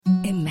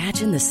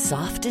Imagine the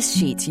softest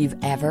sheets you've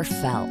ever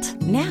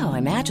felt. Now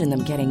imagine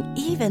them getting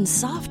even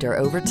softer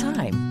over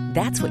time.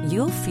 That's what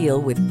you'll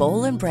feel with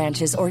Boll and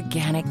Branch's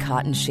organic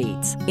cotton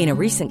sheets. In a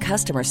recent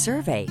customer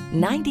survey,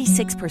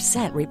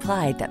 96%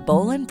 replied that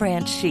Boll and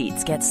Branch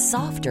sheets get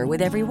softer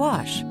with every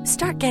wash.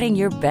 Start getting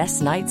your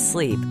best night's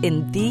sleep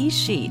in these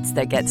sheets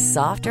that get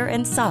softer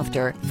and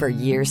softer for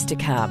years to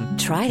come.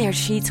 Try their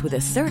sheets with a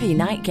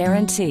 30-night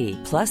guarantee.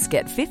 Plus,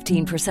 get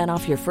 15%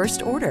 off your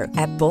first order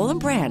at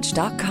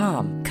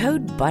bollandbranch.com.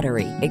 Code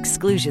BUTTERY.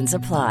 Exclusions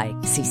apply.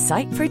 See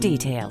site for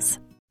details.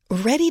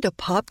 Ready to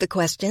pop the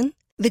question?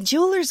 The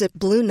jewelers at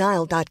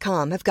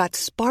BlueNile.com have got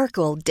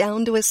sparkle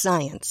down to a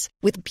science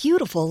with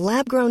beautiful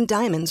lab-grown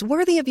diamonds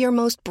worthy of your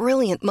most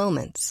brilliant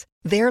moments.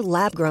 Their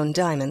lab-grown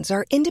diamonds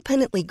are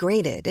independently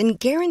graded and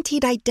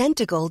guaranteed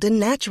identical to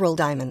natural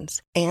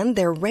diamonds, and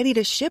they're ready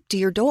to ship to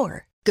your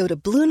door. Go to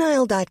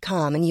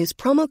BlueNile.com and use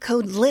promo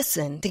code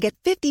LISTEN to get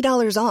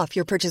 $50 off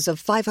your purchase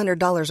of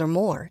 $500 or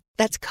more.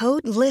 That's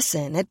code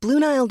LISTEN at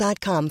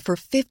BlueNile.com for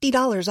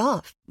 $50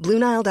 off.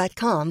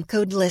 BlueNile.com,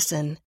 code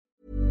LISTEN.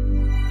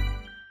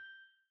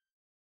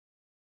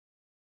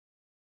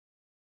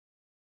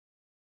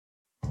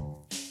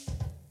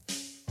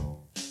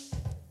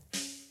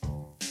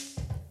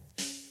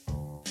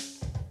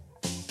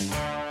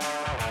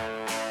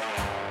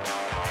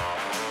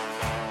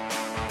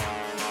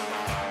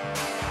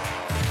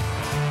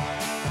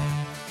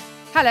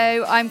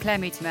 Hello, I'm Claire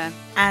Mutimer.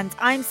 And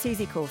I'm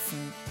Susie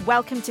Coulson.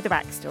 Welcome to The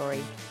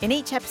Backstory. In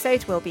each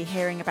episode, we'll be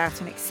hearing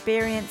about an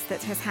experience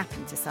that has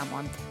happened to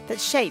someone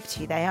that shaped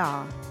who they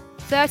are.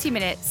 30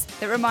 minutes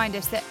that remind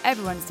us that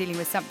everyone's dealing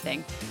with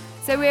something.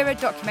 So we're a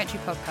documentary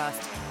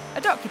podcast.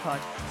 A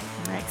docupod.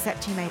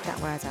 Except you made that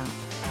word up.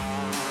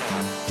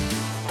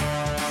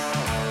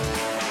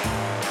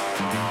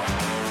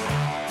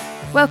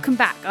 Welcome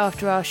back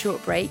after our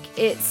short break.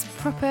 It's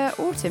proper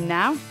autumn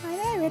now. I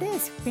know, it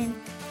is. We've been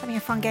having a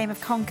fun game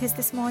of conkers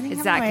this morning,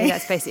 Exactly, haven't we?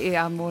 that's basically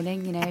our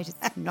morning, just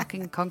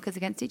knocking conkers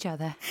against each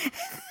other.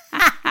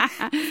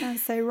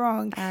 Sounds so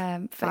wrong.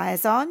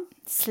 Fires on,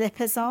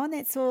 slippers on,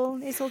 it's all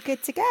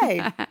good to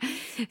go.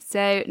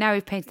 So now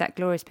we've painted that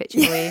glorious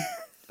picture for you.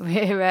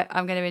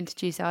 I'm going to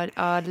introduce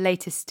our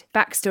latest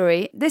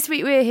backstory. This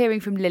week we're hearing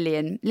from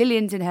Lillian.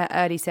 Lillian's in her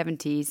early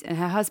 70s and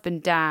her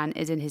husband Dan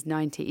is in his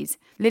 90s.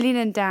 Lillian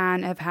and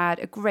Dan have had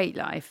a great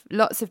life,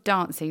 lots of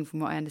dancing from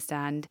what I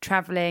understand,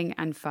 travelling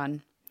and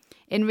fun.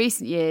 In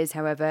recent years,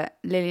 however,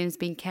 Lillian's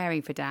been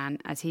caring for Dan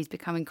as he's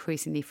become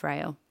increasingly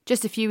frail.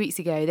 Just a few weeks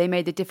ago, they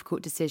made the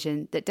difficult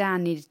decision that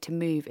Dan needed to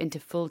move into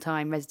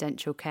full-time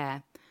residential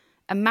care.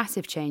 A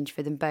massive change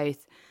for them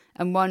both,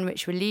 and one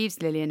which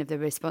relieves Lillian of the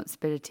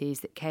responsibilities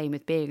that came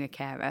with being a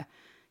carer,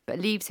 but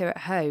leaves her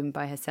at home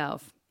by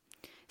herself.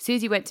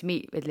 Susie went to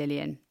meet with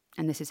Lillian,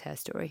 and this is her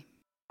story.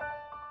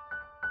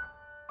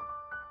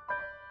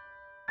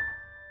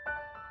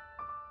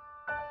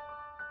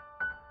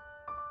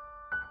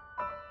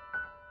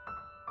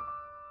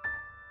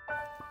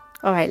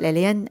 All right,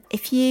 Lillian,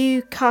 if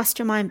you cast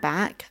your mind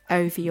back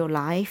over your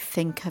life,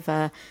 think of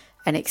an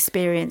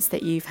experience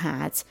that you've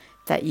had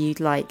that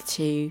you'd like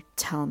to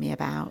tell me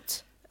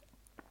about.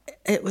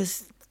 It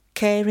was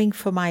caring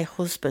for my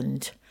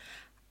husband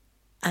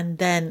and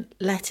then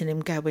letting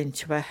him go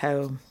into a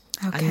home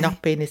and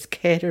not being his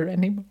carer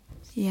anymore.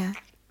 Yeah,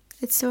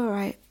 it's all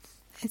right.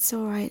 It's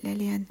all right,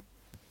 Lillian.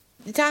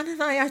 Dan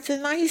and I had a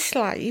nice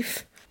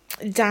life.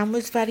 Dan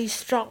was very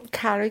strong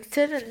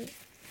character and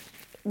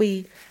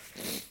we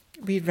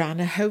ran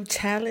a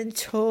hotel in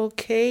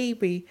Torquay.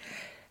 We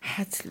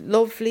had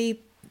lovely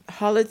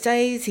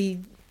holidays.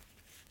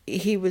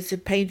 He was a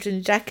painter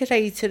and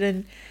decorator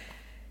and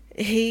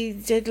he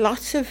did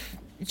lots of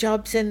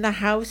jobs in the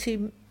house.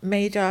 He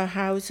made our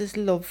houses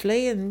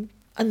lovely. And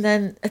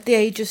then at the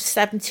age of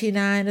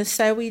 79 or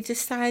so, we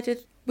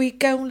decided we'd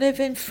go and live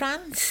in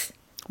France.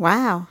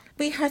 Wow.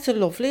 We had a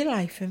lovely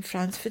life in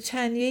France for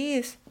 10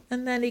 years.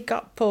 And then he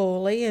got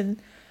poorly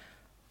and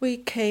we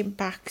came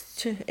back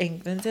to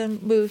England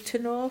and moved to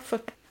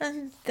Norfolk.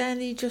 And then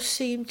he just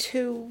seemed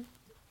to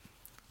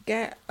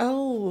get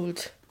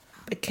old.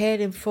 But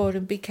caring for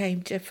him became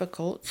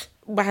difficult.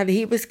 While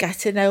he was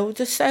getting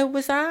older, so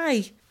was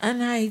I.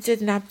 And I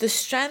didn't have the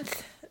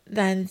strength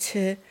then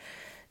to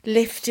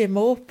lift him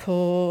up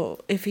or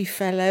if he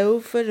fell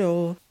over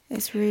or...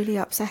 It's really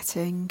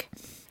upsetting.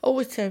 Oh,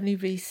 it's only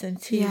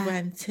recent. He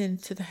went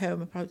into the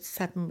home about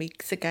 7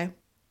 weeks ago.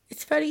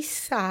 It's very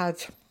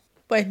sad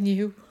when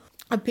you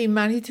have been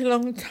married a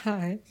long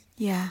time.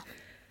 Yeah.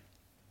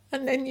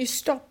 And then you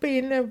stop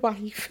being a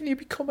wife and you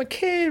become a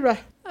carer.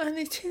 And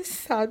it is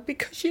sad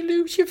because you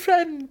lose your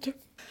friend.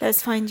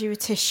 Let's find you a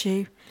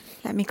tissue.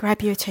 Let me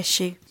grab you a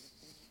tissue.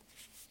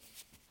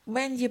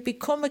 When you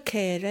become a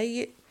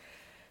carer,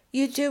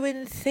 you're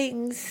doing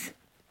things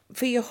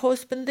for your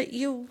husband that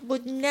you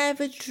would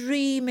never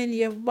dream in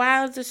your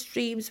wildest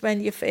dreams when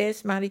you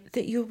first married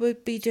that you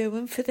would be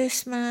doing for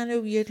this man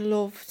who you'd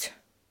loved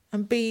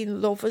and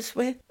being lovers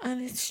with.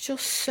 And it's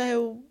just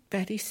so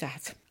very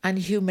sad and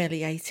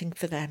humiliating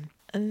for them.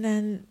 And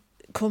then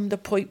come the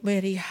point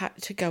where he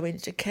had to go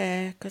into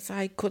care because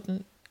I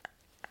couldn't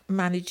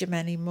manage him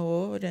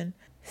anymore. And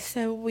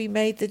so we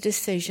made the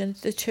decision,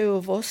 the two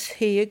of us.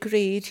 He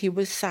agreed. He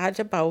was sad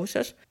about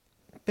it,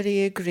 but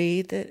he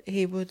agreed that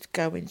he would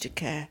go into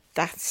care.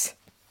 That's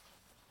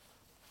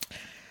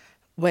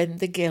when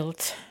the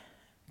guilt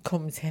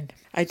comes in.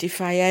 I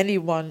defy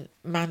anyone,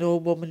 man or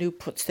woman, who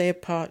puts their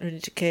partner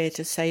into care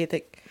to say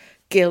that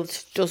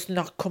guilt does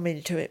not come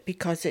into it,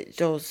 because it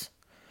does.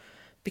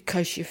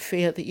 Because you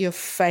feel that you've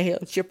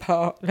failed your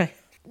partner.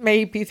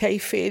 Maybe they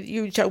feel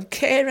you don't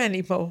care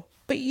anymore,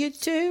 but you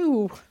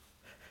do.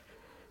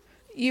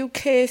 You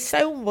care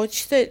so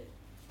much that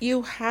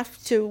you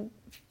have to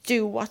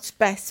do what's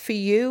best for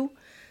you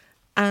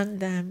and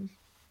them.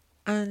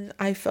 And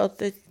I felt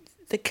that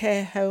the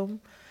care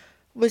home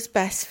was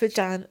best for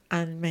Dan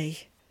and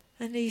me.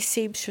 And he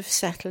seems to have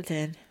settled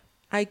in.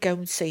 I go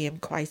and see him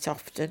quite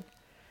often.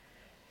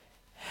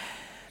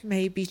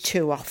 Maybe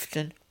too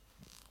often.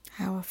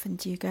 How often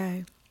do you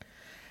go?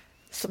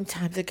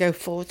 Sometimes I go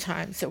 4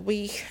 times a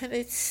week, and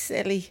it's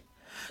silly.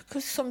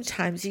 Because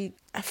sometimes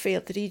I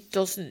feel that he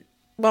doesn't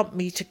want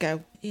me to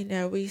go. You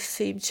know, we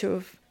seem to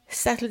have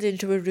settled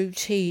into a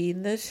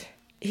routine that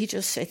he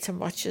just sits and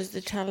watches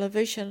the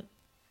television.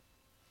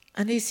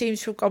 And he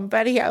seems to have gone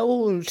very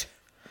old.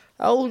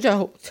 Old.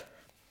 Do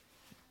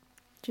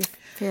you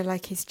feel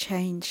like he's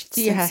changed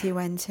since he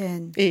went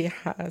in? He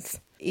has.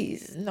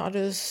 He's not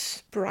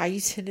as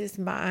bright in his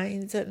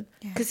mind, and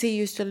because he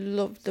used to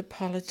love the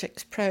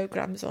politics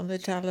programmes on the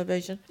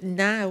television.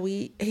 Now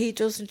he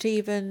doesn't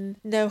even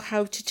know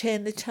how to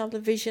turn the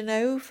television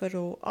over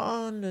or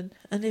on,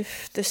 and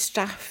if the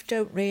staff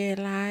don't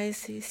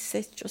realise, he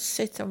just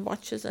sits and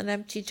watches an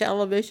empty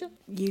television.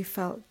 You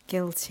felt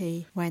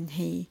guilty when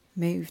he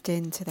moved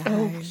into the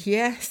home? home? Oh,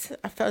 yes.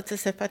 I felt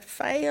as if I'd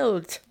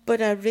failed.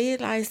 But I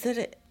realised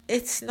that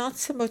it's not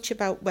so much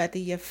about whether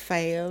you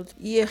failed.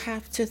 You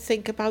have to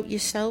think about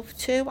yourself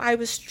too. I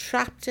was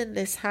trapped in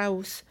this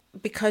house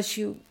because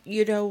you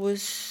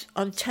was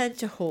on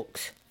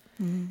tenterhooks,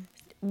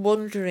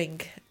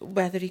 wondering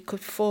whether he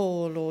could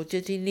fall or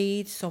did he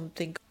need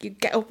something. You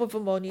get up of a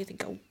morning, you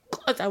think, oh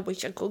God, I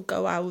wish I could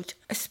go out.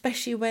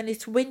 Especially when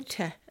it's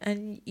winter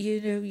and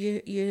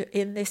you're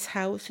in this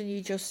house and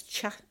you just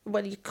chat.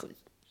 Well, you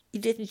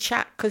didn't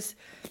chat because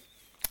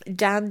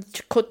Dan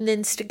couldn't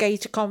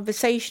instigate a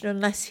conversation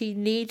unless he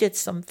needed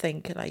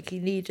something, like he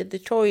needed the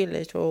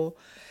toilet or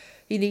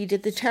he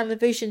needed the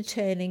television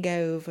turning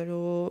over,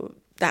 or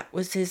that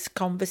was his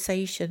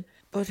conversation.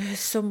 But as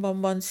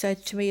someone once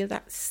said to me,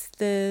 that's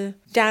the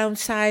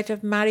downside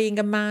of marrying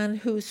a man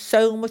who's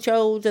so much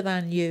older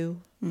than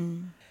you.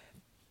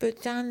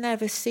 But Dan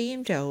never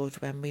seemed old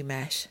when we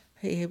met.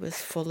 He was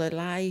full of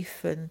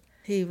life and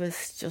he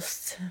was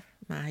just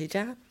my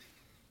dad.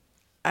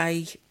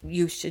 I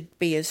used to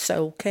be his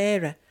sole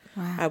carer.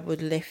 Wow. I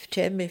would lift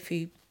him if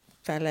he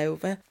fell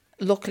over.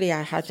 Luckily,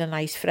 I had a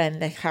nice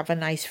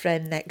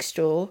friend next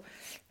door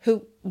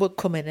who would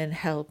come in and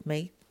help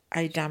me.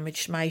 I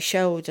damaged my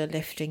shoulder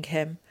lifting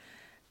him,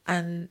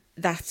 and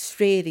that's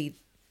really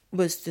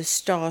was the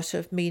start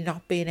of me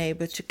not being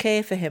able to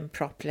care for him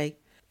properly.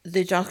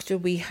 The doctor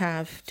we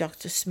have,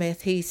 Dr.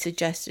 Smith, he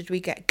suggested we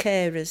get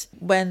carers.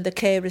 When the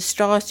carers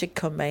started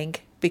coming,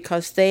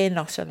 because they're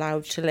not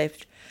allowed to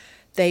lift,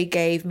 they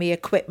gave me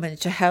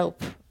equipment to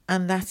help,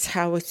 and that's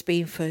how it's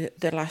been for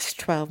the last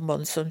 12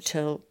 months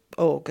until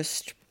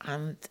August,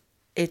 and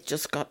it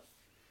just got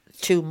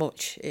too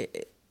much.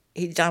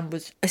 Dan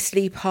was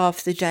asleep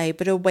half the day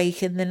but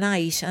awake in the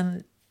night,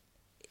 and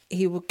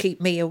he would keep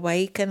me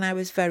awake, and I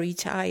was very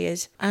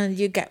tired, and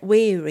you get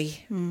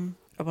weary.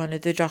 One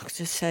of the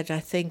doctors said, I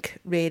think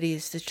really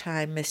is the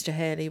time, Mr.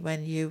 Hurley,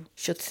 when you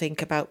should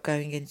think about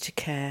going into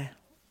care.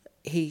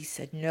 He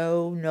said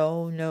no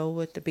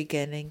at the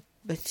beginning.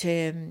 But,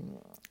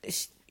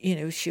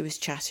 she was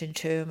chatting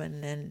to him,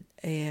 and then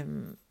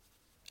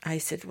I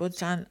said, well,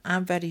 Dan,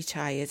 I'm very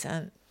tired,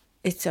 and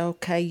it's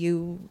okay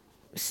you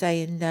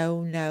saying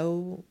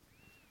no,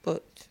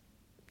 but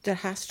there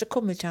has to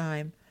come a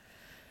time.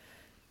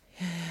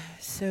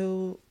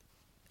 So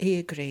he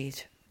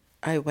agreed.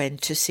 I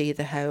went to see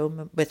the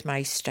home with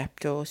my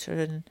stepdaughter,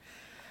 and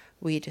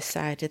we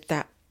decided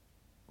that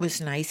was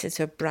nice. It's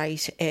a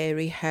bright,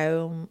 airy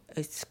home.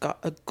 It's got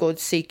a good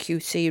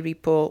CQC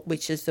report,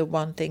 which is the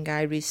one thing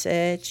I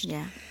researched.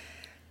 Yeah.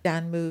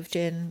 Dan moved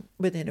in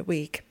within a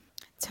week.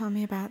 Tell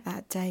me about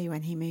that day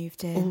when he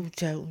moved in. Oh,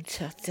 don't.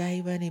 That day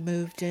when he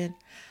moved in.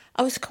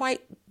 I was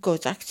quite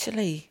good,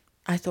 actually.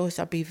 I thought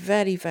I'd be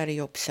very,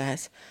 very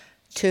upset.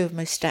 2 of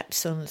my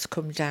stepsons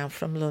come down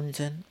from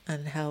London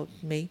and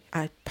helped me.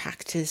 I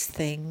packed his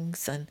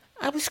things, and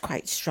I was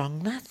quite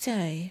strong that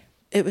day.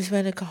 It was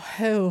when I got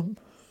home.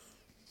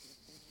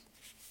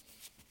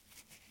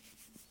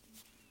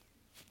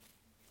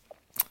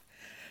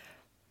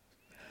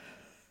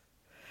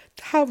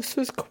 The house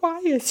was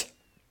quiet.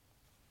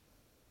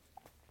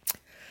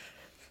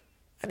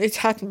 And it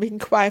hadn't been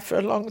quiet for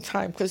a long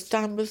time because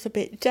Dan was a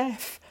bit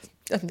deaf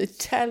and the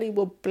telly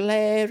would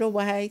blare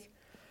away.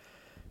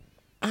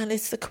 And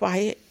it's the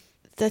quiet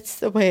that's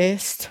the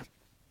worst.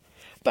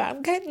 But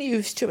I'm getting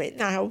used to it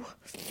now.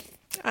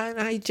 And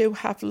I do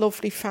have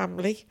lovely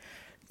family.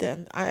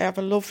 Then I have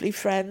a lovely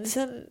friends,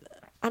 and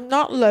I'm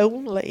not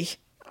lonely.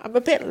 I'm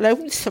a bit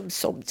lonesome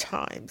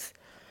sometimes.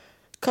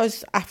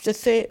 Because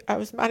I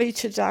was married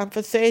to Dan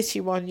for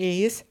 31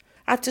 years.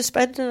 After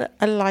spending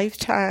a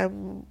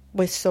lifetime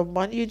with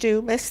someone, you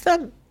do miss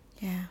them.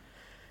 Yeah.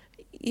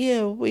 You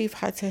know, we've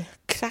had a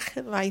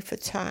cracking life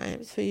at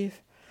times.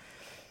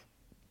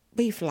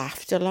 We've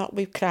laughed a lot,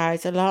 we've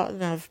cried a lot,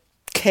 and I've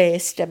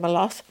cursed him a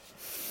lot.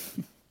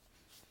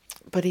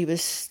 But he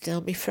was still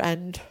my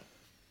friend.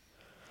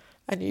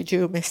 And you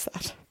do miss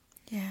that.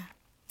 Yeah.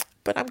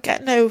 But I'm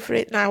getting over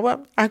it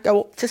now. I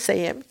go up to see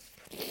him.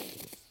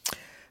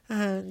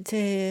 And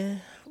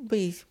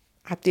we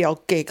have the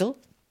odd giggle.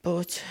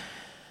 But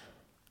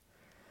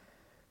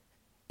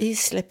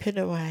he's slipping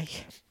away.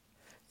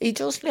 He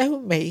does know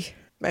me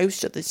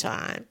most of the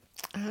time.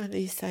 And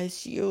he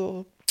says,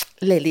 "You're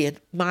Lillian,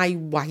 my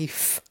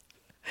wife."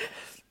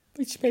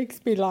 Which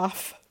makes me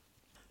laugh.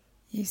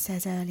 You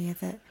said earlier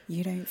that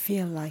you don't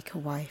feel like a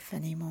wife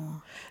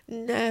anymore.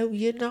 No,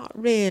 you're not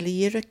really.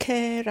 You're a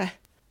carer.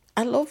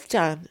 I love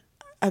Dan.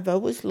 I've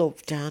always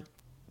loved Dan.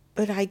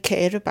 But I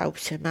care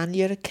about him, and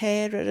you're a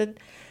carer. And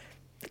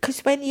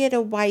because when you're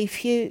a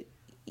wife,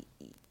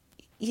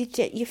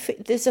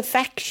 there's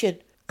affection.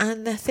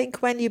 And I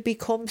think when you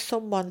become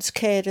someone's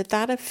carer,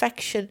 that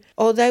affection,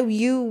 although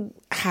you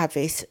have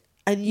it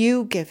and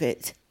you give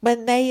it,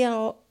 when they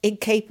are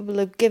incapable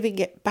of giving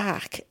it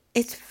back,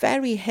 it's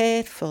very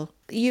hurtful.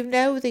 You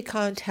know they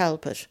can't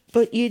help it,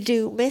 but you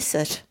do miss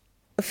it.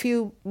 A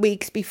few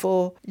weeks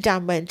before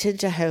Dan went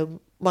into home,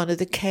 one of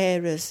the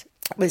carers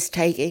was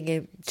taking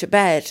him to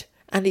bed,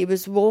 and he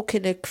was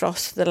walking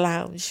across the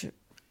lounge,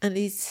 and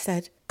he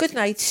said, "Good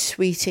night,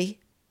 sweetie."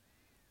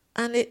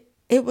 And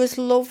it was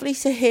lovely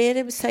to hear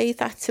him say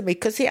that to me,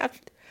 because he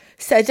hadn't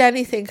said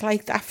anything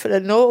like that for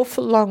an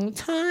awful long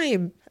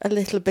time. A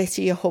little bit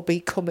of your hubby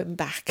coming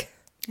back.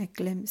 A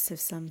glimpse of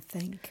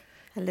something.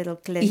 A little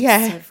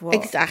glimpse of what...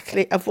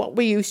 exactly, of what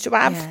we used to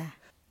have. Yeah.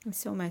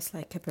 It's almost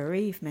like a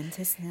bereavement,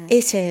 isn't it?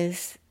 It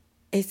is.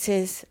 It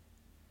is.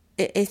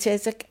 It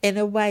is, in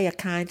a way, a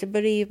kind of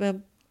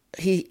bereavement.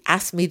 He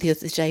asked me the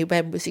other day,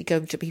 when was he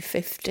going to be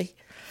 50?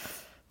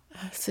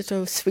 I said,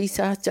 "Oh,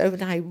 sweetheart,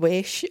 don't I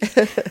wish?"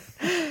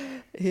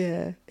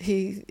 Yeah,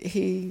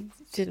 he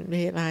didn't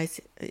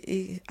realise.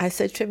 I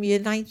said to him, "You're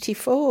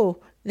 94,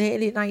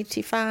 nearly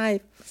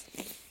 95.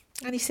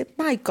 And he said,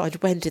 "My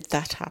God, when did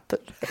that happen?"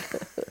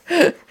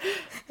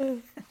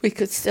 We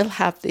could still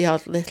have the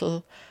odd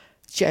little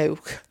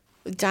joke.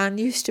 Dan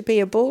used to be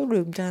a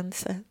ballroom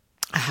dancer.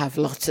 I have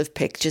lots of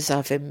pictures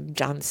of him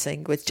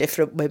dancing with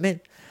different women.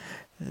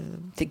 I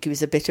think he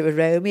was a bit of a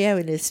Romeo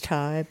in his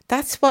time.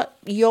 That's what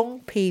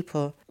young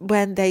people,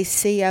 when they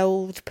see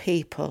old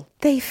people,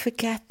 they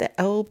forget that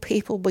old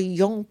people were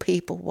young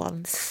people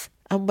once.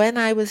 And when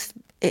I was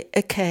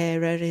a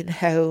carer in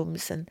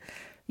homes and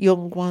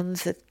young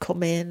ones that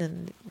come in,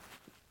 and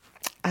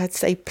I'd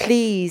say,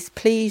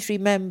 please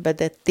remember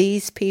that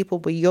these people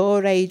were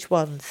your age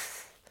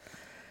once.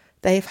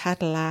 They've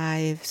had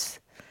lives.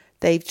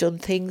 They've done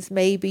things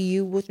maybe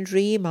you wouldn't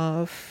dream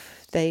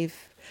of. They've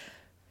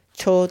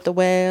toured the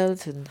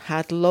world and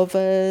had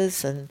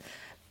lovers and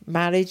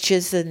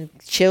marriages and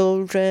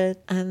children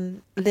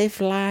and lived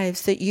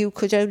lives that you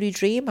could only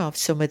dream of,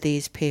 some of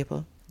these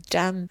people.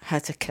 Dan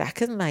had a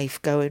cracking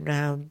life going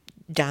round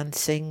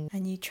dancing.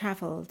 And you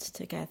travelled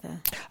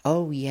together?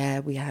 Oh yeah,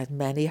 we had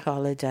many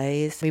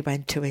holidays. We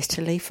went to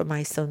Italy for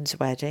my son's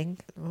wedding.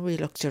 We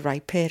looked a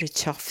right pair of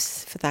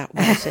toffs for that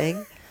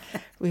wedding.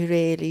 We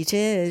really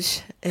did.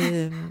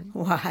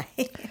 Why?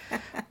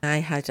 I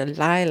had a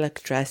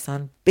lilac dress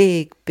on,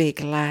 big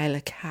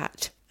lilac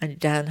hat. And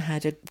Dan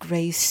had a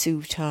grey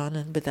suit on,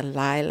 and with a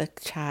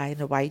lilac tie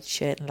and a white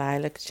shirt and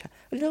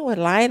a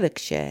lilac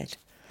shirt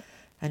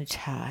and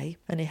tie.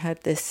 And he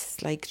had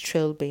this like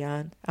trilby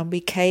on. And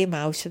we came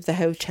out of the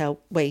hotel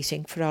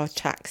waiting for our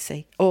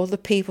taxi. All the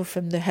people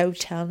from the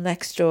hotel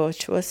next door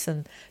to us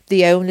and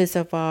the owners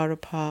of our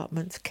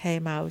apartments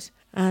came out.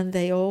 And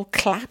they all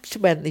clapped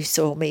when they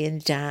saw me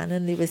and Dan,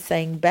 and they were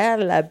saying,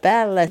 "Bella,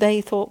 Bella." They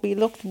thought we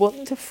looked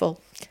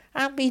wonderful.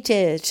 And we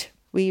did.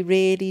 We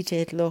really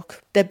did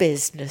look the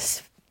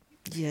business.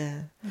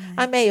 Yeah. Right.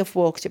 I may have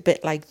walked a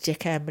bit like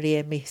Dick Emery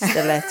in me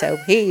stiletto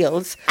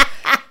heels,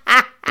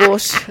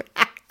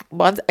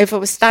 but if I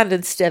was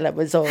standing still, it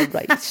was all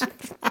right.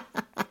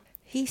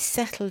 He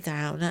settled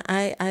down.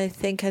 I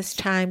think as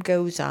time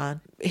goes on,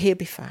 he'll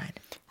be fine.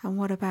 And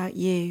what about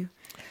you?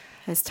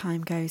 As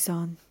time goes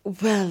on?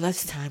 Well,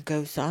 as time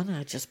goes on,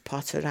 I just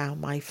pot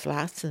around my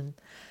flat and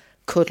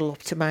cuddle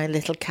up to my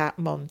little cat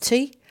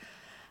Monty,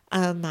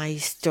 and my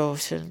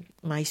daughter,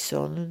 my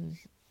son,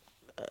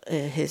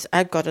 and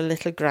I've got a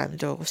little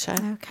granddaughter.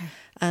 Okay.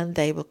 And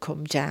they will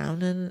come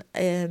down,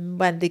 and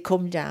when they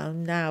come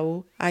down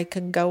now, I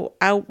can go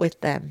out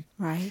with them.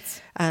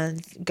 Right.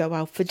 And go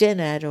out for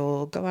dinner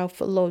or go out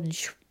for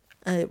lunch,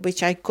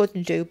 which I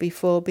couldn't do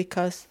before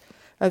because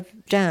of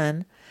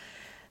Dan.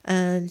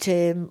 And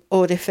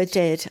or if I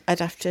did,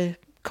 I'd have to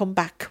come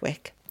back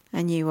quick.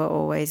 And you were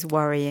always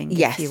worrying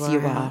Yes, if you were you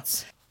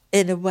out. are.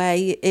 In a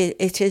way,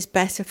 it is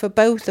better for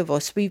both of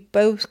us. We've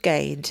both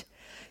gained.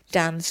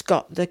 Dan's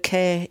got the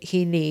care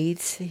he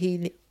needs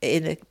in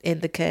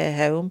the care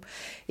home.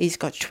 He's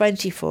got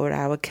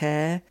 24-hour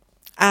care.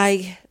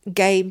 I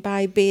gain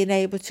by being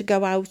able to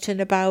go out and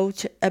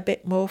about a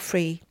bit more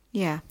free.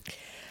 Yeah.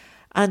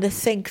 And I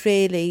think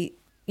really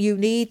you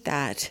need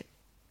that.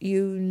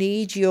 You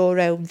need your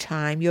own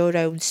time, your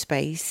own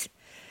space.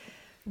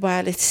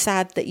 While it's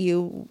sad that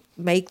you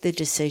make the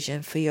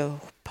decision for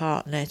your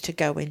partner to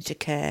go into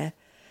care,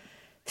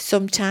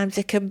 sometimes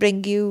it can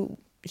bring you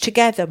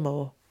together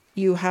more.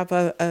 You have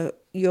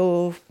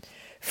you're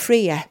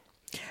freer,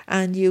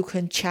 and you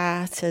can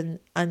chat and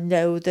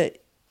know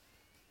that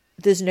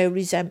there's no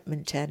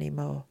resentment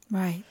anymore.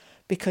 Right.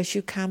 Because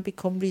you can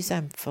become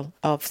resentful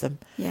of them.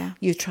 Yeah.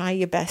 You try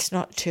your best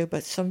not to,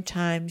 but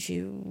sometimes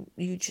you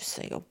just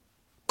say, oh,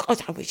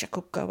 God, I wish I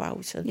could go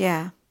out. And,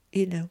 Yeah.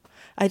 you know,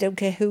 I don't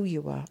care who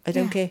you are. I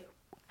don't care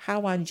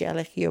how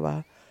angelic you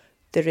are.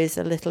 There is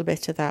a little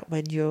bit of that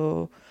when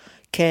you're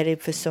caring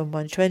for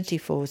someone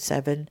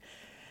 24/7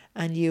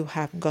 and you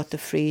haven't got the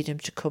freedom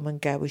to come and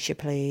go as you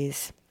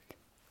please.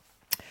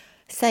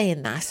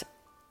 Saying that,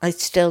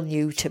 it's still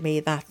new to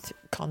me, that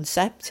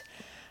concept,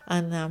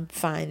 and I'm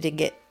finding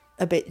it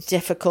a bit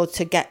difficult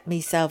to get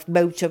myself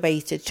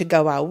motivated to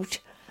go out.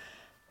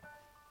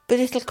 But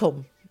it'll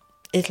come.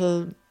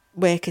 It'll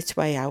work its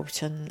way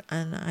out, and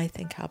I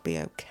think I'll be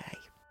okay.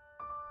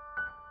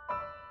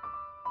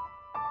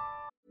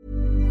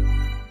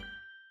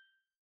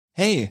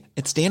 Hey,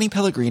 it's Danny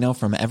Pellegrino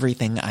from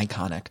Everything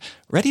Iconic.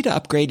 Ready to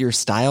upgrade your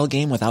style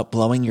game without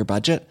blowing your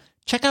budget?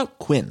 Check out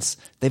Quince.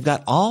 They've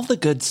got all the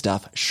good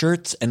stuff,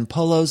 shirts and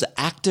polos,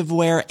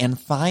 activewear, and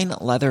fine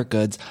leather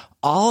goods,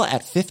 all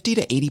at 50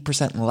 to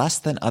 80% less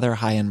than other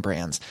high-end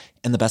brands.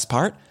 And the best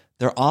part?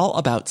 They're all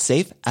about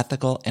safe,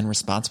 ethical, and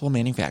responsible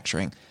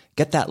manufacturing.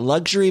 Get that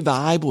luxury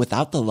vibe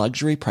without the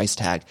luxury price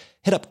tag.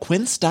 Hit up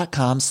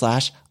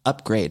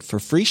quince.com/upgrade for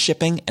free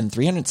shipping and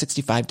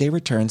 365-day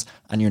returns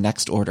on your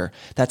next order.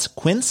 That's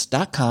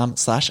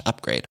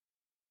quince.com/upgrade.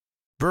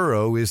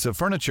 Burrow is a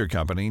furniture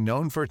company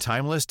known for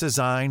timeless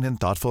design and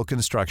thoughtful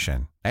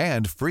construction,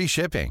 and free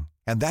shipping,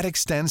 and that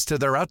extends to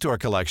their outdoor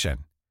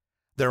collection.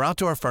 Their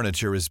outdoor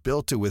furniture is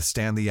built to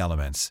withstand the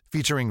elements,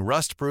 featuring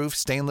rust-proof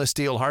stainless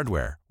steel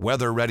hardware,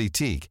 weather-ready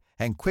teak,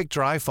 and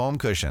quick-dry foam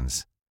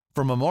cushions.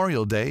 For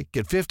Memorial Day,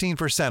 get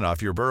 15%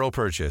 off your Burrow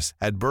purchase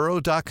at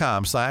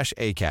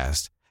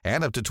burrow.com/ACAST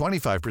and up to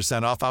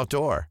 25% off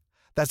outdoor.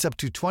 That's up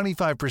to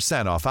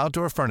 25% off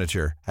outdoor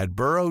furniture at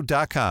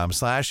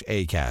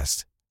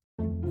burrow.com/ACAST.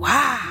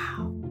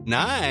 Wow.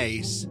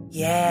 Nice.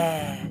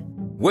 Yeah.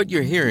 What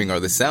you're hearing are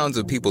the sounds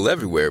of people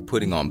everywhere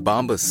putting on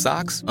Bombas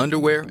socks,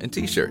 underwear, and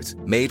T-shirts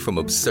made from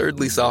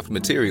absurdly soft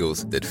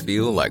materials that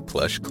feel like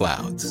plush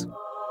clouds.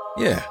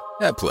 Yeah,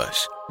 that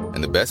plush.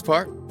 And the best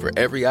part? For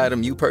every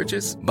item you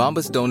purchase,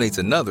 Bombas donates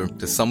another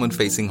to someone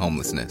facing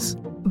homelessness.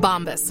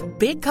 Bombas.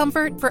 Big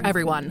comfort for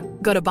everyone.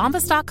 Go to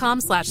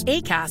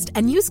bombas.com/ACAST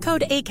and use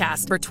code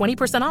ACAST for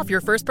 20% off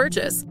your first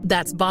purchase.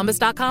 That's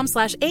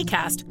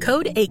bombas.com/ACAST.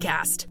 Code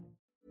ACAST.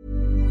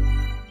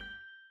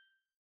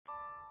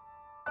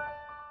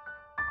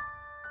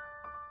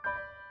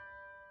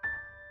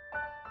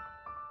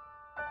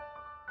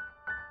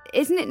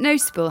 Isn't it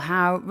noticeable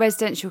how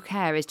residential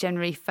care is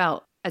generally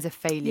felt as a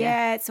failure?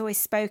 Yeah, it's always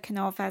spoken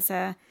of as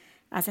a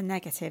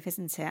negative,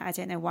 isn't it? I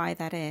don't know why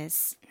that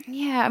is.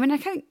 Yeah, I mean, I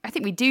think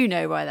we do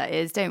know why that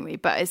is, don't we?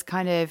 But it's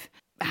kind of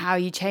how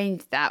you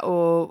change that,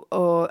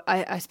 or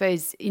I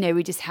suppose, you know,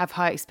 we just have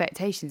high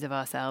expectations of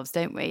ourselves,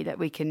 don't we? That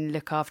we can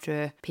look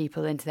after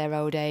people into their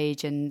old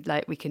age and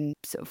like we can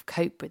sort of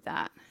cope with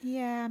that.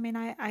 Yeah, I mean,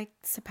 I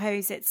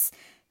suppose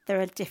there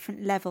are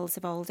different levels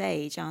of old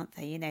age, aren't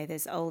there? You know,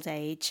 there's old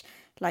age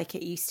like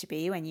it used to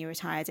be when you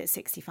retired at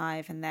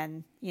 65 and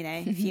then, you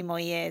know, a few more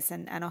years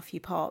and off you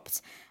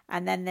popped.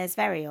 And then there's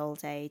very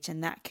old age,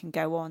 and that can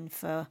go on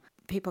for,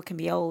 people can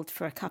be old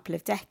for a couple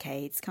of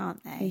decades,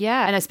 can't they?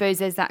 Yeah, and I suppose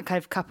there's that kind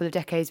of couple of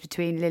decades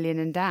between Lillian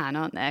and Dan,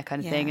 aren't there,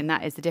 kind of thing? And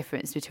that is the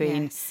difference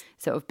between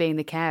sort of being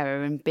the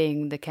carer and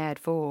being the cared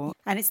for.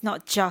 And it's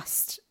not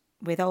just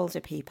with older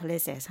people,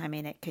 is it? I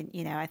mean, it can,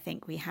 you know, I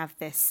think we have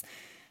this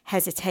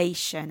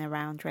hesitation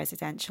around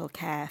residential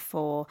care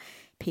for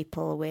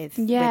people with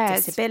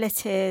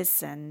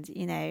disabilities and,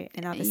 you know,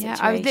 in other situations.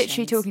 I was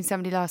literally talking to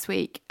somebody last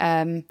week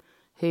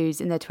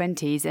who's in their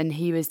 20s, and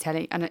he was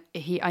telling, and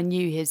I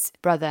knew his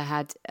brother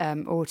had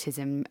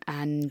autism,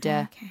 and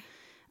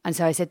and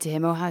so I said to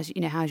him, "Oh, how's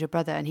your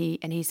brother?" And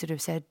he sort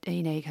of said,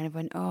 you know, he kind of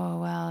went,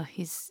 "Oh, well,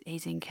 he's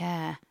in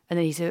care," and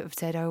then he sort of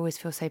said, "I always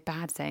feel so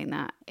bad saying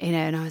that," you know,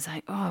 and I was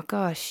like, "Oh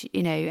gosh,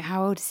 you know,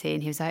 how old is he?"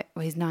 And he was like,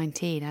 "Well, he's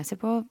 19." I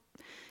said, "Well,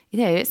 you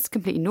know, it's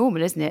completely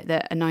normal, isn't it,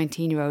 that a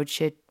 19-year-old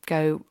should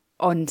go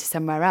on to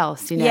somewhere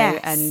else,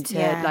 Yes, and to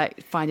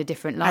like find a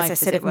different life,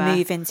 as a sort of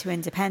move into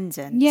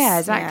independence. Yeah,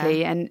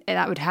 exactly. Yeah. And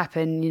that would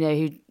happen,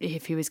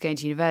 if he was going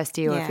to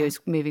university or if he was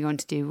moving on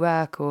to do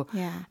work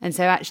and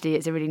so actually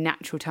it's a really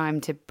natural time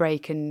to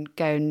break and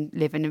go and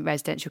live in a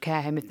residential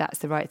care home if that's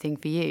the right thing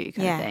for you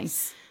kind of thing.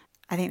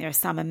 I think there are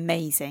some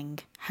amazing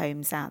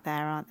homes out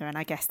there, aren't there? And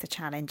I guess the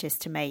challenge is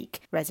to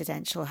make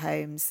residential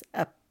homes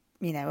a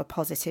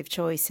positive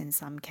choice in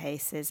some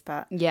cases,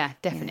 but yeah,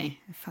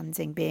 definitely.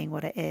 Funding being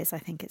what it is, I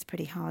think it's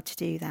pretty hard to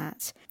do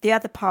that. The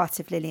other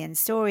part of Lillian's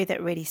story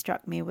that really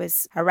struck me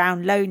was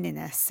around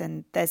loneliness,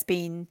 and there's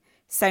been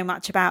so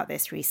much about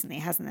this recently,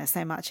 hasn't there?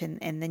 So much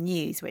in the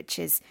news, which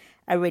is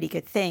a really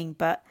good thing,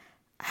 but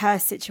her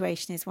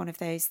situation is one of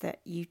those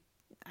that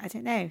I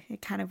don't know,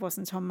 it kind of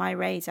wasn't on my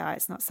radar.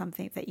 It's not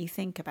something that you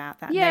think about.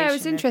 That it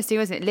was interesting,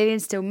 wasn't it?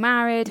 Lillian's still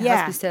married, her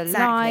husband's still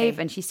alive,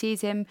 and she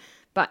sees him,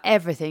 but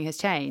everything has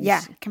changed.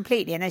 Yeah,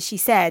 completely. And as she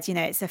said,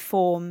 it's a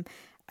form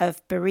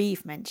of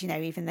bereavement,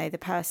 even though the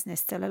person is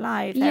still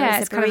alive.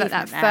 It's kind of like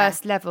that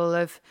first level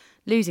of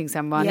losing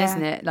someone,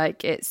 isn't it?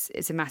 Like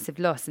it's a massive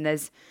loss, and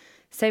there's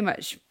so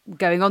much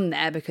going on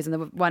there because on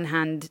the one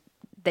hand,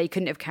 they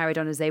couldn't have carried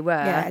on as they were.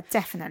 Yeah,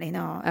 definitely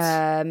not.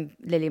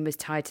 Lillian was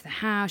tied to the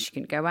house. She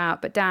couldn't go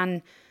out. But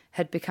Dan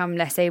had become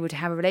less able to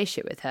have a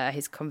relationship with her.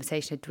 His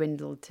conversation had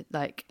dwindled to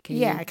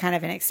kind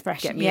of an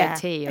expression. Get me a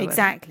tea.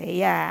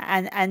 Exactly,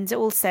 And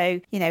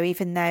also,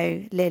 even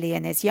though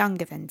Lillian is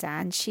younger than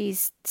Dan,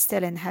 she's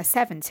still in her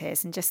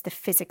 70s, and just the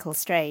physical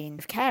strain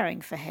of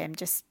caring for him,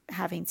 just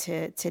having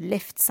to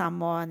lift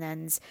someone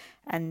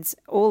and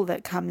all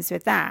that comes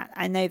with that.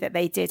 I know that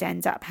they did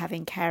end up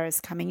having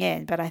carers coming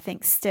in, but I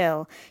think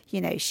still,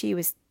 she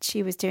was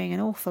doing an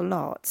awful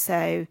lot.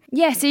 So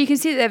so you can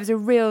see that there was a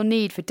real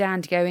need for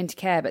Dan to go into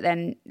care, but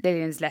then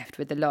Lillian's left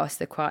with the loss,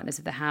 the quietness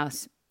of the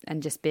house,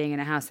 and just being in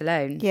a house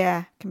alone.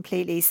 Yeah,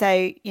 completely.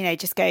 So,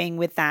 just going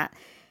with that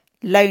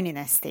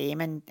loneliness theme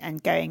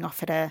and going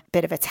off at a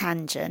bit of a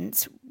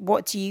tangent,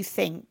 what do you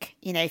think,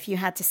 if you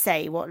had to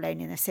say what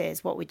loneliness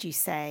is, what would you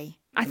say?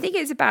 I think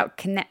it's about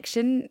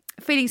connection,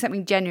 feeling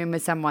something genuine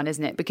with someone,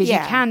 isn't it? Because you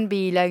can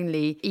be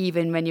lonely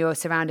even when you're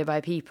surrounded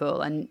by people,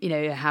 and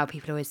how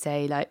people always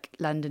say like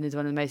London is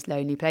one of the most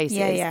lonely places.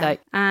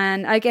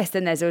 And I guess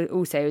then there's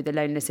also the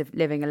loneliness of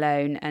living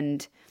alone,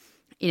 and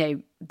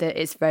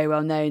that it's very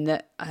well known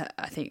that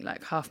I think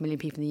like 500,000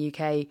 people in the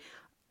UK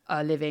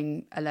are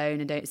living alone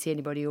and don't see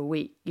anybody all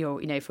week,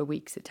 for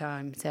weeks at a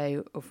time,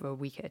 or for a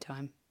week at a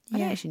time. I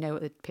don't actually know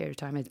what the period of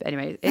time is, but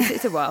anyway,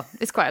 it's a while.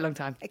 It's quite a long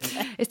time.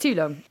 It's too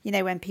long.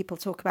 When people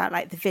talk about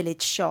like the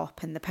village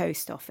shop and the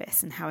post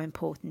office and how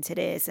important it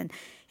is, and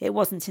it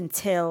wasn't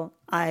until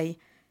I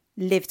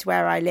lived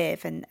where I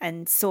live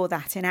and saw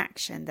that in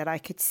action that I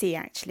could see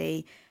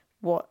actually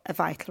what a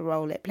vital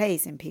role it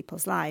plays in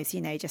people's lives.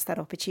 Just that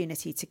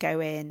opportunity to go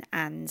in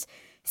and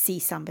see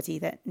somebody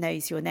that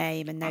knows your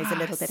name and knows a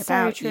little bit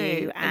about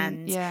you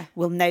and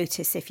will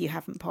notice if you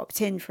haven't popped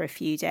in for a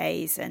few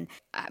days. And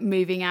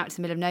moving out to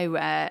the middle of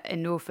nowhere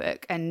in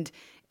Norfolk and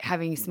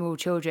having small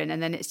children,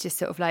 and then it's just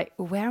sort of like,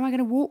 well, where am I going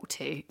to walk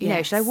to?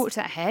 Should I walk to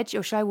that hedge,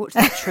 or should I walk to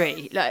that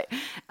tree?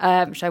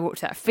 Should I walk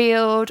to that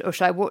field, or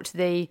should I walk to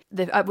the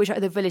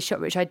village shop,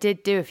 which I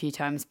did do a few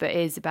times, but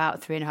is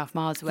about 3.5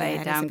 miles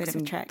away down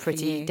some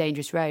pretty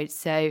dangerous roads.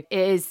 So it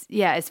is,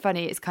 it's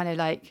funny. It's kind of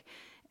like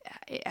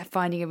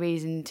finding a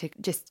reason to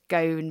just go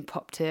and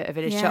pop to a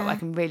village shop. I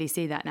can really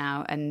see that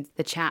now, and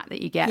the chat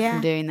that you get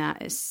from doing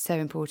that is so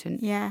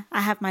important.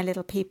 I have my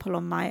little people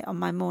on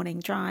my morning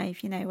drive,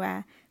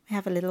 where we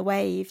have a little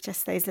wave,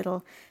 just those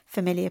little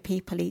familiar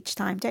people each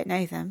time. Don't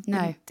know them.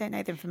 No, don't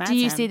know them from Adam.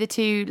 Do you see the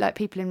two like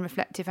people in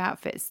reflective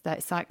outfits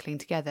like cycling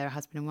together,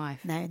 husband and wife?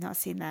 No, not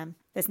seen them.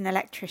 There's an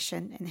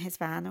electrician in his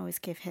van. Always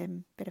give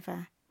him a bit of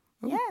a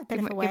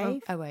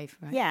wave. A wave,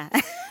 right? Yeah.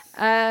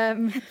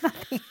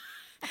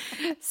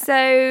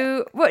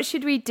 So what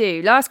should we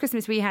do? Last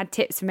Christmas we had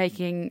tips for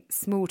making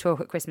small talk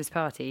at Christmas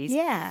parties.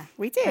 Yeah,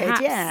 we did.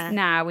 Perhaps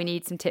now we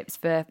need some tips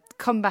for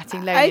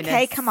combating loneliness.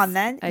 Okay, come on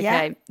then. Okay,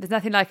 yeah. There's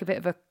nothing like a bit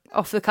of a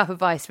off the cuff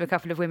advice for a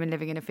couple of women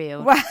living in a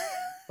field.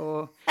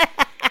 Or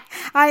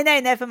I know,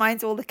 never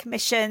mind all the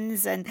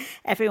commissions and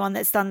everyone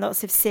that's done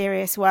lots of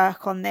serious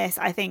work on this.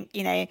 I think,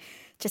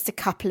 just a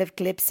couple of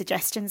glib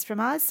suggestions from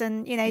us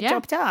and,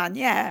 job done.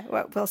 Yeah,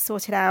 we'll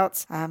sort it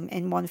out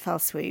in one fell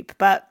swoop.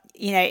 But,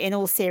 in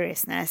all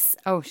seriousness.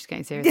 Oh, she's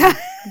getting serious.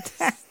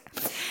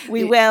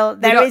 We will.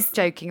 There is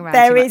joking around.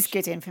 There is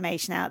good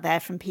information out there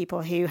from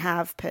people who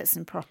have put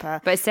some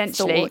proper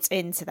thought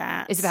into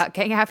that. It's about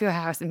getting out of your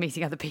house and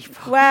meeting other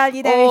people. Well,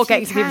 or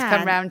getting some people to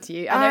come round to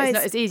you. I know it's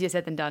not as easier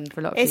said than done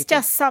for a lot of people. It's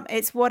just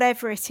it's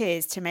whatever it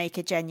is to make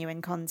a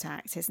genuine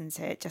contact, isn't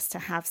it? Just to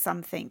have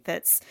something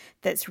that's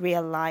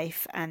real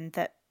life and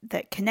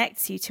that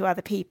connects you to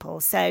other people.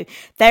 So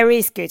there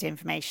is good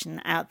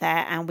information out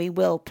there, and we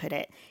will put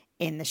it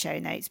in the show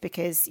notes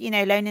because,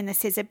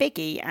 loneliness is a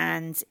biggie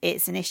and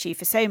it's an issue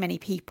for so many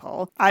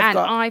people.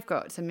 I've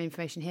got some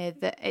information here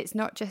that it's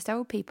not just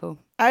old people.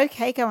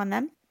 Okay, go on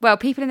then. Well,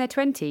 people in their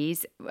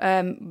 20s,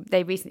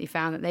 they recently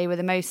found that they were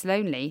the most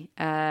lonely.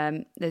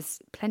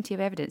 There's plenty of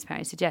evidence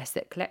apparently suggests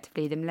that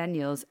collectively the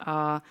millennials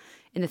are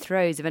in the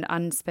throes of an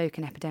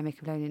unspoken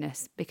epidemic of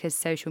loneliness because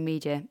social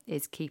media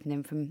is keeping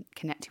them from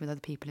connecting with other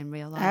people in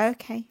real life.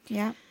 Okay,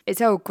 yeah. It's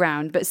old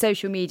ground, but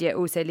social media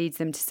also leads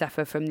them to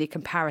suffer from the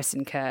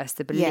comparison curse,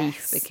 the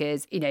belief,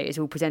 because, you know, it's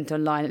all presented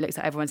online. It looks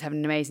like everyone's having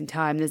an amazing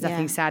time. There's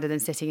nothing sadder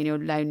than sitting in your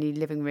lonely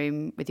living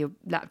room with your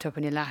laptop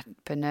on your lap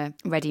and a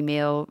ready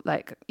meal,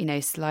 like, you know,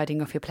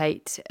 sliding off your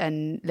plate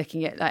and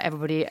looking at like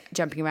everybody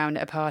jumping around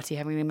at a party,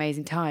 having an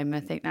amazing time.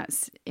 I think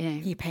that's, you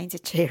know. You paint a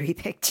cheery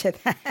picture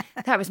there.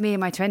 That was me in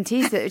my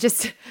 20s that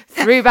just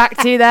threw back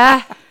to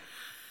there.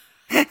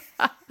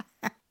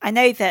 I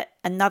know that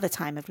another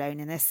time of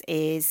loneliness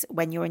is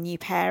when you're a new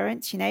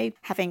parent, you know,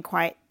 having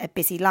quite a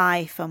busy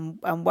life and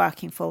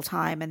working full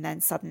time and then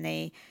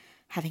suddenly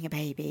having a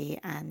baby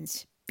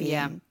and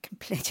being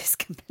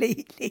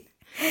completely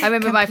I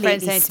remember my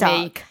friend saying stuck. to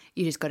me,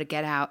 you just got to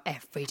get out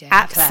every day.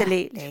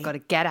 Absolutely. Claire. You've got to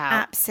get out.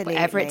 Absolutely.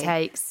 Whatever it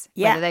takes.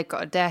 Yeah. Whether they've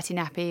got a dirty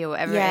nappy or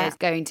whatever it is,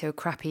 going to a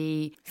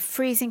crappy...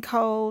 freezing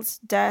cold,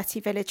 dirty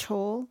village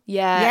hall.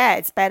 Yeah. Yeah,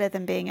 it's better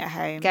than being at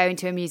home. Going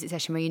to a music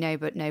session where you know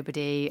but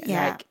nobody.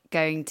 Yeah. Like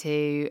going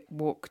to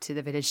walk to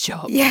the village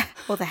shop. Yeah,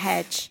 or the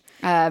hedge.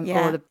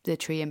 Or the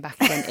tree and back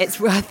again. It's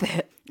worth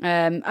it.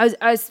 I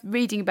was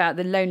reading about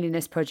the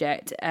Loneliness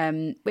Project,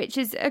 which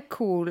is a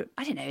cool,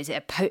 I don't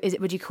know,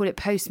 would you call it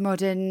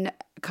postmodern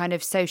kind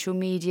of social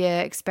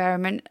media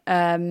experiment,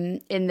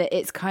 in that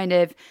it's kind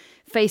of,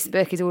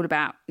 Facebook is all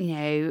about, you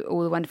know,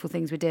 all the wonderful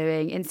things we're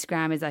doing.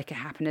 Instagram is like a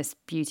happiness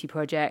beauty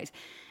project.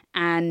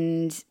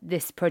 And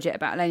this project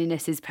about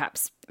loneliness is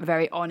perhaps a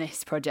very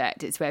honest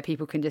project. It's where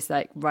people can just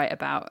like write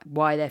about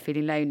why they're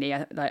feeling lonely.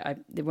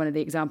 One of the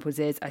examples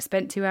is, I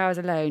spent 2 hours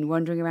alone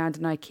wandering around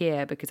an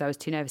IKEA because I was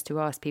too nervous to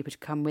ask people to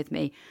come with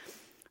me.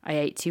 I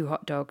ate 2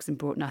 hot dogs and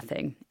brought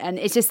nothing. And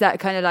it's just that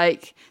kind of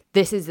like,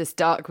 this is the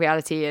stark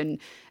reality. And,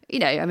 you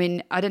know, I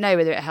mean, I don't know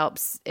whether it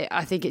helps.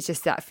 I think it's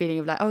just that feeling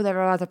of like, oh,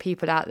 there are other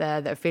people out there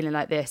that are feeling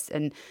like this.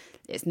 And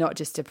it's not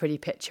just a pretty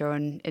picture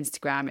on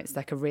Instagram. It's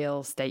like a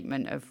real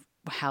statement of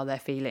how they're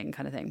feeling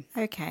kind of thing.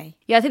 Okay.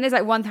 Yeah, I think there's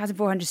like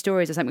 1,400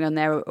 stories or something on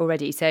there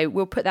already. So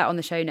we'll put that on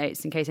the show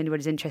notes in case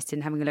anybody's interested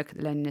in having a look at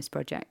the Loneliness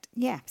Project.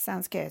 Yeah,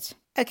 sounds good.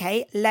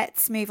 Okay,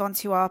 let's move on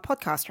to our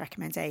podcast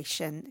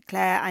recommendation.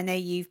 Claire, I know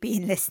you've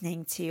been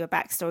listening to a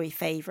Backstory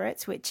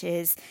favourite, which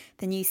is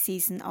the new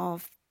season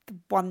of the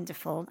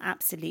wonderful,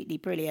 absolutely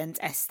brilliant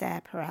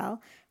Esther Perel.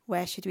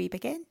 Where should we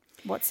begin?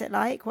 What's it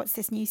like? What's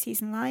this new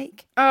season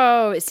like?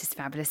 Oh, it's just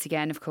fabulous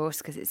again, of course,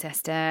 because it's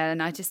Esther. And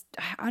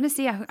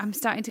honestly, I'm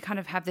starting to kind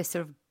of have this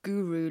sort of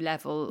guru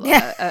level.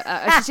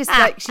 She's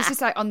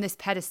just like on this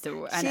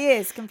pedestal. And she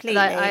is completely.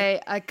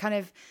 Like,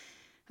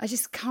 I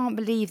just can't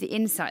believe the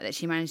insight that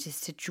she manages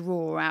to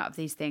draw out of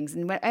these things.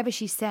 And whatever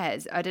she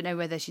says, I don't know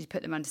whether she's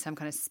put them under some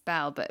kind of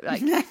spell, but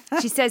like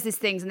she says these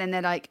things and then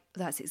they're like,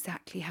 that's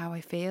exactly how I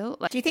feel.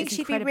 Like, do you think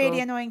she'd be really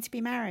annoying to be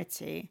married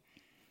to?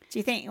 Do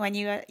you think when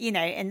you were, you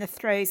know, in the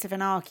throes of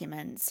an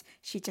argument,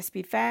 she'd just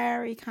be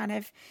very kind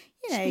of,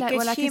 you know, like,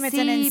 good-humoured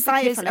and insightful,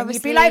 and you'd be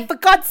obviously, like, for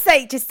God's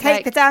sake, just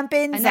take the damn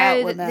bins out,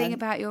 woman. The thing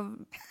about your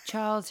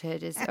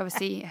childhood is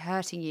obviously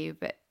hurting you,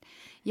 but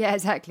yeah,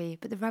 exactly.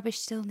 But the rubbish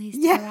still needs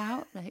to go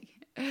out. Like,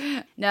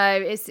 no,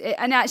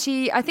 and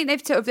actually, I think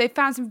they've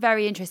found some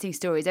very interesting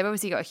stories. They've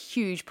obviously got a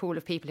huge pool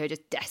of people who are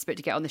just desperate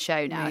to get on the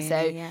show now,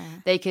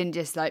 they can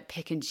just like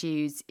pick and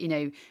choose, you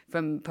know,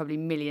 from probably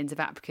millions of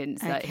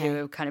applicants who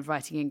are kind of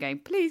writing in, going,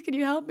 "Please, can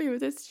you help me with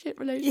this shit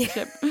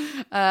relationship?"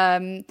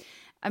 I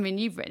mean,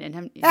 you've written in,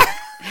 haven't you? No,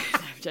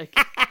 I'm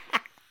joking.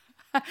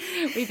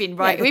 We've been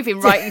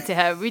writing to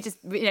her. We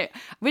don't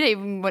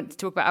even want to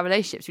talk about our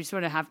relationships. We just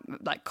want to have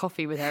like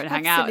coffee with her and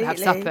hang out and have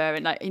supper,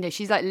 and like, you know,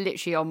 she's like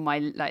literally on my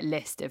like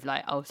list of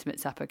like ultimate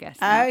supper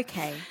guests.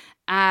 Okay.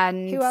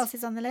 And who else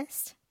is on the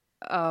list?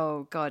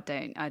 Oh God,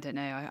 I don't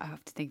know. I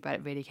have to think about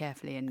it really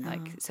carefully and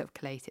like sort of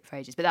collate it for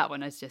ages. But that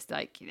one is just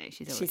like, you know,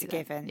 she's a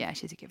given. Yeah,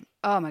 she's a given.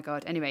 Oh my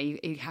God. Anyway,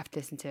 you have to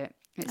listen to it.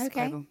 It's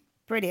incredible.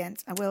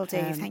 Brilliant. I will do.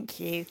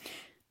 Thank you.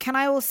 Can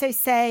I also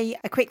say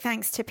a quick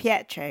thanks to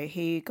Pietro,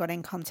 who got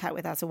in contact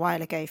with us a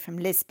while ago from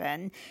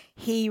Lisbon.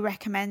 He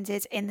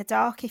recommended In the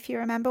Dark, if you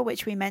remember,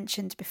 which we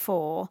mentioned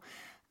before.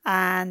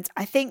 And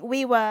I think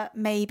we were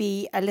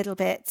maybe a little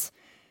bit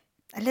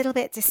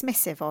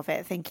dismissive of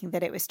it, thinking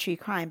that it was true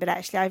crime. But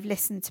actually, I've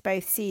listened to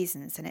both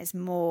seasons and it's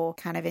more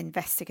kind of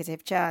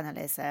investigative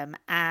journalism.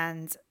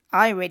 And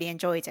I really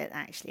enjoyed it,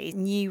 actually.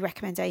 New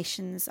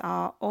recommendations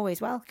are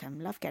always welcome.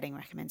 Love getting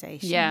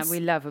recommendations. Yeah, we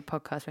love a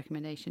podcast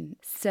recommendation.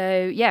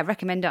 So, yeah,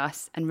 recommend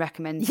us and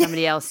recommend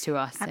somebody else to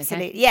us.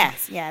 Absolutely. Okay?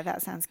 Yes. Yeah,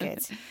 that sounds good.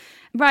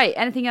 Right.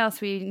 Anything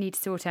else we need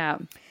to sort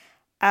out?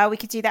 We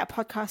could do that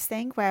podcast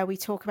thing where we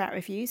talk about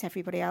reviews.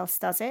 Everybody else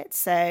does it.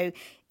 So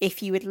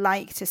if you would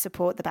like to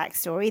support the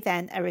Backstory,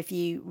 then a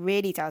review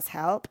really does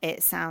help.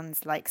 It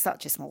sounds like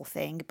such a small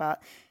thing,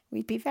 but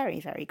we'd be very,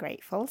 very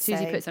grateful.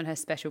 Susie puts on her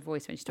special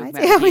voice when she's talking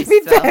I about do, abuse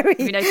we'd be as well. very,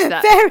 Have you noticed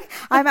that? very,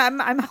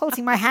 I'm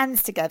holding my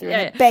hands together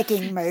in a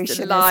begging motion Just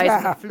as lies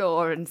on well. the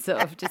floor and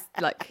sort of just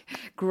like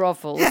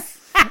grovels.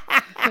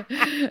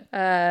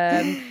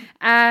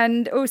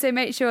 And also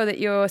make sure that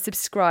you're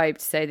subscribed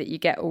so that you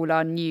get all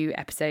our new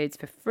episodes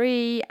for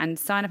free, and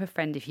sign up a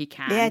friend if you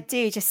can. Yeah,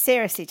 do just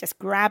seriously just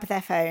grab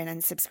their phone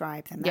and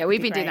subscribe them. Yeah,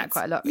 we've been doing that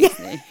quite a lot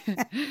recently.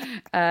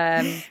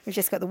 We've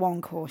just got the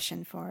one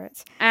caution for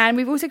it. And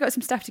we've also got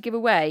some stuff to give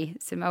away,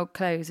 some old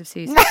clothes of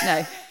Susie.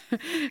 No,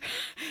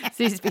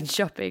 Susie's been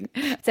shopping.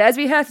 So as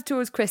we head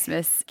towards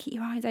Christmas, keep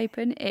your eyes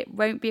open. It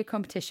won't be a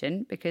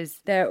competition because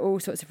there are all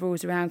sorts of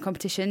rules around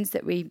competitions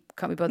that we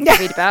can't be bothered to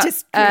read about.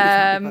 Just really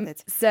can't be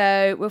bothered.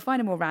 So we'll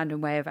find a more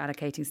random way of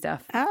allocating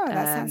stuff. Oh,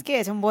 that sounds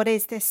good. And what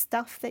is this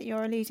stuff that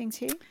you're alluding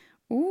to?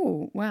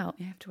 Oh, well,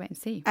 you have to wait and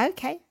see.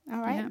 Okay, all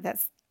right. Yeah.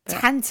 That's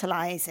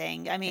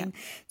tantalising. I mean,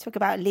 talk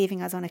about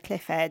leaving us on a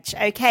cliff edge.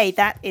 Okay,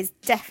 that is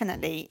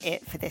definitely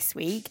it for this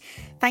week.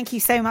 Thank you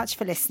so much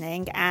for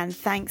listening, and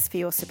thanks for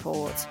your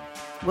support.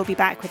 We'll be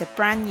back with a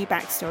brand new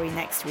backstory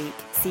next week.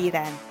 See you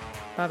then.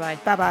 Bye-bye.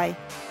 Bye-bye.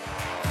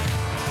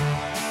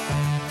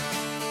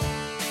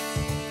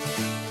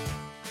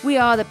 We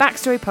are the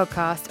Backstory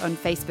Podcast on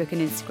Facebook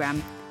and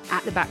Instagram,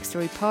 at the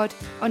Backstory Pod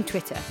on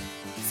Twitter.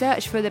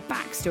 Search for the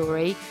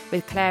Backstory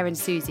with Claire and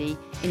Susie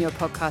in your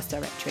podcast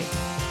directory.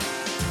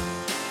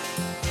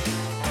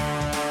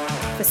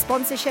 For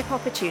sponsorship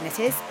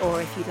opportunities,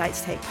 or if you'd like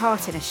to take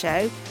part in a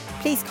show,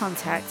 please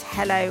contact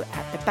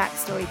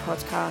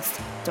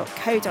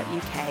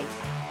hello@thebackstorypodcast.co.uk.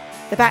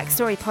 The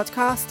Backstory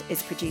Podcast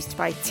is produced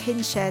by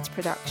Tin Shed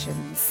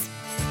Productions.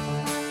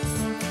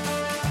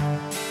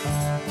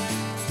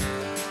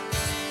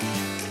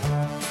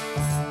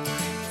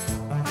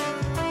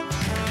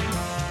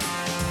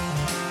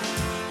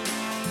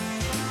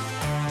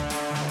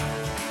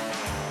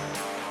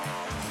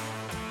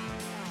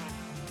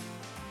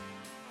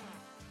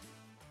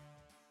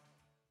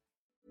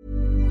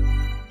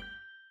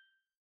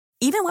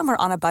 Even when we're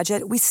on a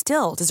budget, we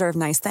still deserve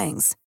nice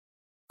things.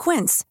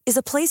 Quince is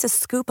a place to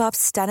scoop up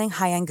stunning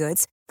high-end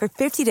goods for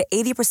 50 to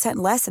 80%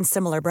 less than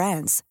similar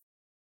brands.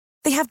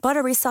 They have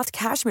buttery soft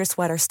cashmere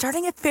sweaters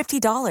starting at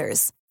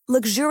 $50,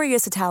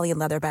 luxurious Italian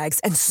leather bags,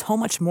 and so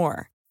much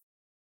more.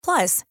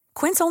 Plus,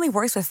 Quince only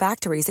works with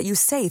factories that use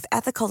safe,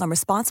 ethical, and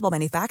responsible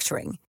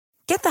manufacturing.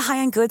 Get the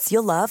high-end goods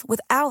you'll love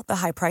without the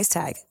high price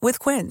tag with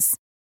Quince.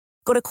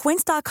 Go to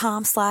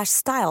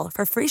quince.com/style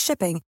for free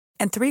shipping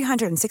and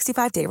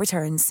 365-day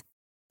returns.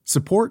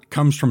 Support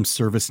comes from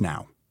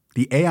ServiceNow,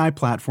 the AI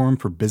platform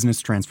for business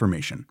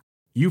transformation.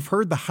 You've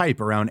heard the hype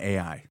around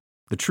AI.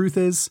 The truth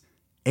is,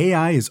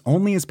 AI is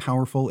only as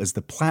powerful as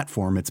the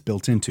platform it's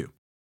built into.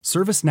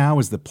 ServiceNow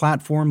is the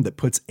platform that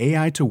puts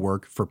AI to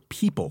work for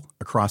people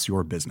across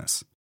your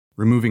business,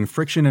 removing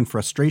friction and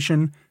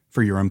frustration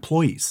for your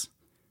employees,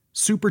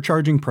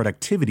 supercharging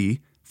productivity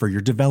for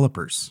your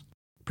developers,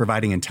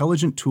 providing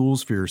intelligent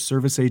tools for your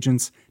service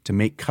agents to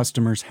make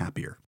customers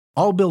happier.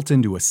 All built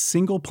into a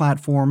single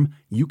platform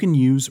you can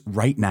use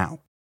right now.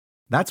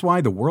 That's why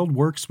the world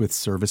works with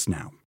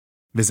ServiceNow.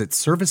 Visit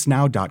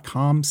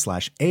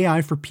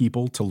servicenow.com/AI for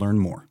people to learn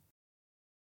more.